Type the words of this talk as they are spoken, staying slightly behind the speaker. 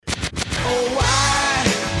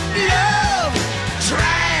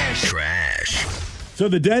So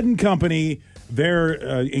the Dead & Company, their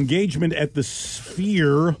engagement at the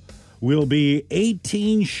Sphere will be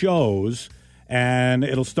 18 shows, and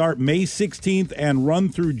it'll start May 16th and run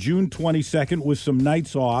through June 22nd with some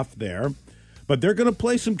nights off there. But they're going to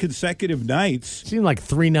play some consecutive nights. Seem like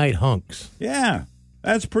 3-night hunks. Yeah,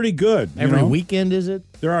 that's pretty good. Every weekend, is it?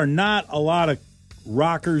 There are not a lot of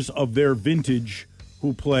rockers of their vintage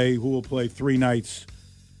who will play 3 nights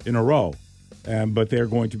in a row, but they're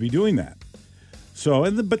going to be doing that.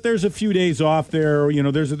 So, but there's a few days off there. You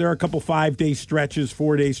know, there are a couple 5-day stretches,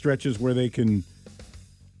 4-day stretches where they can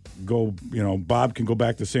go. You know, Bob can go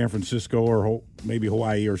back to San Francisco or maybe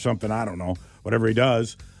Hawaii or something. I don't know, whatever he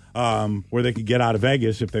does, where they could get out of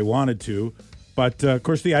Vegas if they wanted to. But of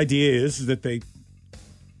course, the idea is that they.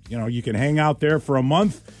 You know, you can hang out there for a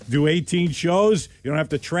month, do 18 shows. You don't have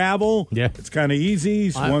to travel. Yeah. It's kind of easy.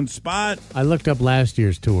 It's one spot. I looked up last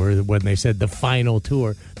year's tour when they said the final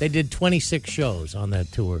tour. They did 26 shows on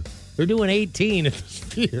that tour. They're doing 18 at the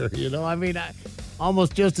Sphere, you know. I mean,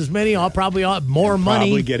 almost just as many, probably more money.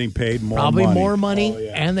 Probably getting paid more probably money. More money, oh,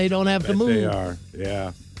 yeah. and they don't have to move. They are,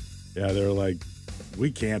 yeah. Yeah, they're like,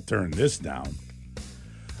 we can't turn this down.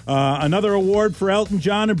 Another award for Elton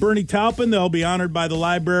John and Bernie Taupin. They'll be honored by the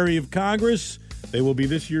Library of Congress. They will be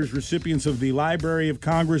this year's recipients of the Library of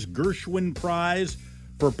Congress Gershwin Prize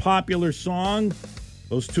for Popular Song.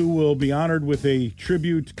 Those two will be honored with a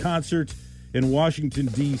tribute concert in Washington,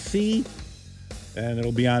 D.C., and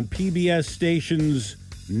it'll be on PBS stations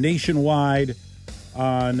nationwide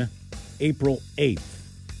on April 8th.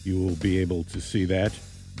 You will be able to see that.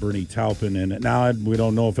 Bernie Taupin. And now we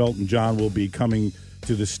don't know if Elton John will be coming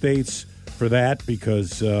to the States for that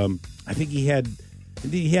because I think he had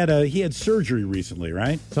surgery recently,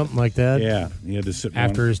 right? Something like that. Yeah, he had to sit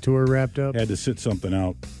after his tour wrapped up. Had to sit something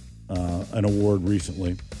out, an award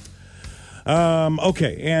recently.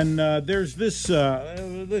 Okay, and there's this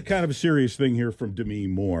the kind of a serious thing here from Demi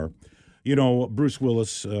Moore. You know, Bruce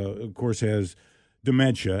Willis, of course, has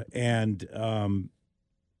dementia, and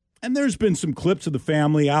there's been some clips of the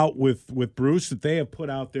family out with Bruce that they have put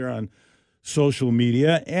out there on social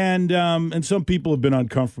media, and some people have been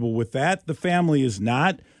uncomfortable with that. The family is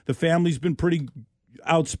not. The family's been pretty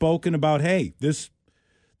outspoken about, hey, this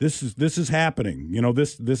is happening. You know,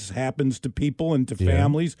 this happens to people and to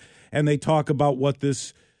families, and they talk about what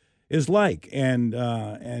this is like. And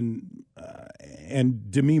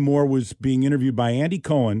Demi Moore was being interviewed by Andy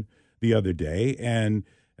Cohen the other day, and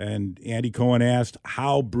Andy Cohen asked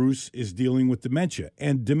how Bruce is dealing with dementia,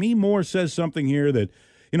 and Demi Moore says something here that,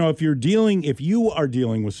 you know, if you are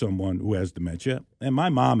dealing with someone who has dementia, and my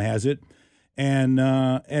mom has it, and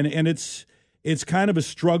it's kind of a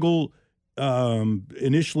struggle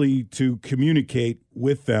initially to communicate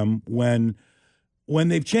with them when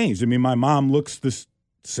they've changed. I mean, my mom looks the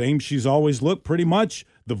same she's always looked, pretty much.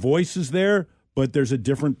 The voice is there, but there's a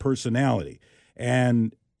different personality,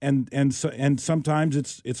 and sometimes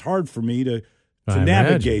it's hard for me to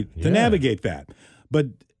navigate that, but.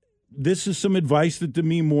 This is some advice that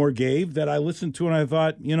Demi Moore gave that I listened to, and I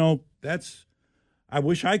thought, you know, I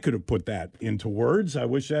wish I could have put that into words. I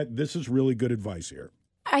wish that this is really good advice here.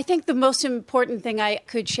 I think the most important thing I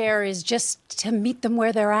could share is just to meet them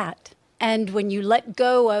where they're at. And when you let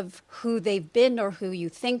go of who they've been or who you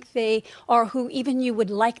think they are, who even you would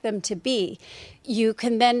like them to be, you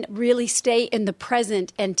can then really stay in the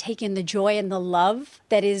present and take in the joy and the love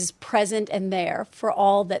that is present and there for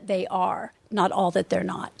all that they are, not all that they're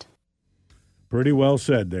not. Pretty well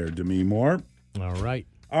said there, Demi Moore. All right.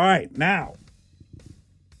 Now,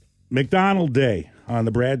 McDonald Day on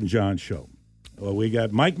the Brad and John Show. Well, we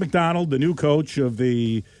got Mike McDonald, the new coach of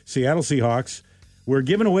the Seattle Seahawks. We're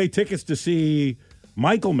giving away tickets to see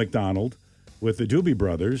Michael McDonald with the Doobie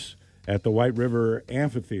Brothers at the White River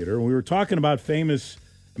Amphitheater. We were talking about famous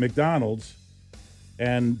McDonald's,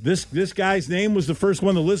 and this guy's name was the first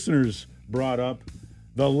one the listeners brought up,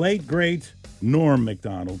 the late, great Norm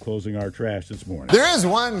Macdonald, closing our trash this morning. There is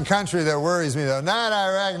one country that worries me, though. Not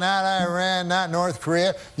Iraq, not Iran, not North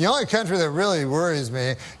Korea. The only country that really worries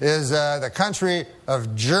me is the country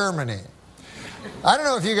of Germany. I don't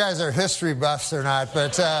know if you guys are history buffs or not,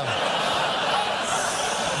 but...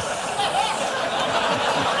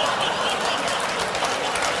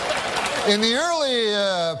 in the early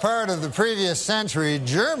part of the previous century,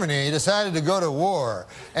 Germany decided to go to war.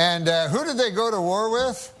 And who did they go to war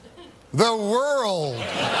with? The world.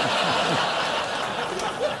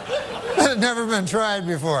 That had never been tried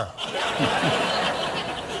before.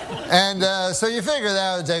 And so you figure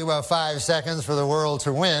that would take about 5 seconds for the world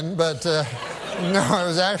to win, but no, it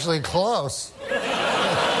was actually close.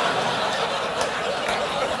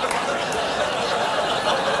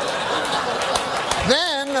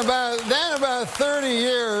 about 30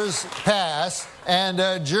 years pass,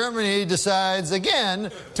 and Germany decides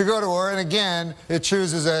again to go to war, and again it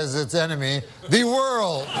chooses as its enemy the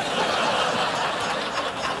world.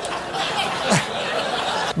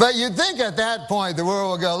 But you'd think at that point the world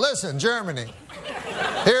will go, listen, Germany,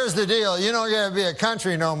 here's the deal. You don't get to be a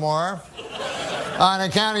country no more on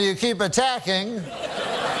account of you keep attacking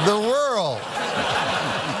the world.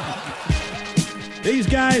 These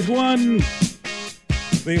guys won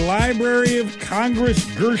the Library of Congress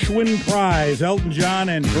Gershwin Prize, Elton John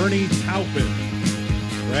and Bernie Taupin.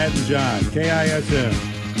 Brad and John, KISM.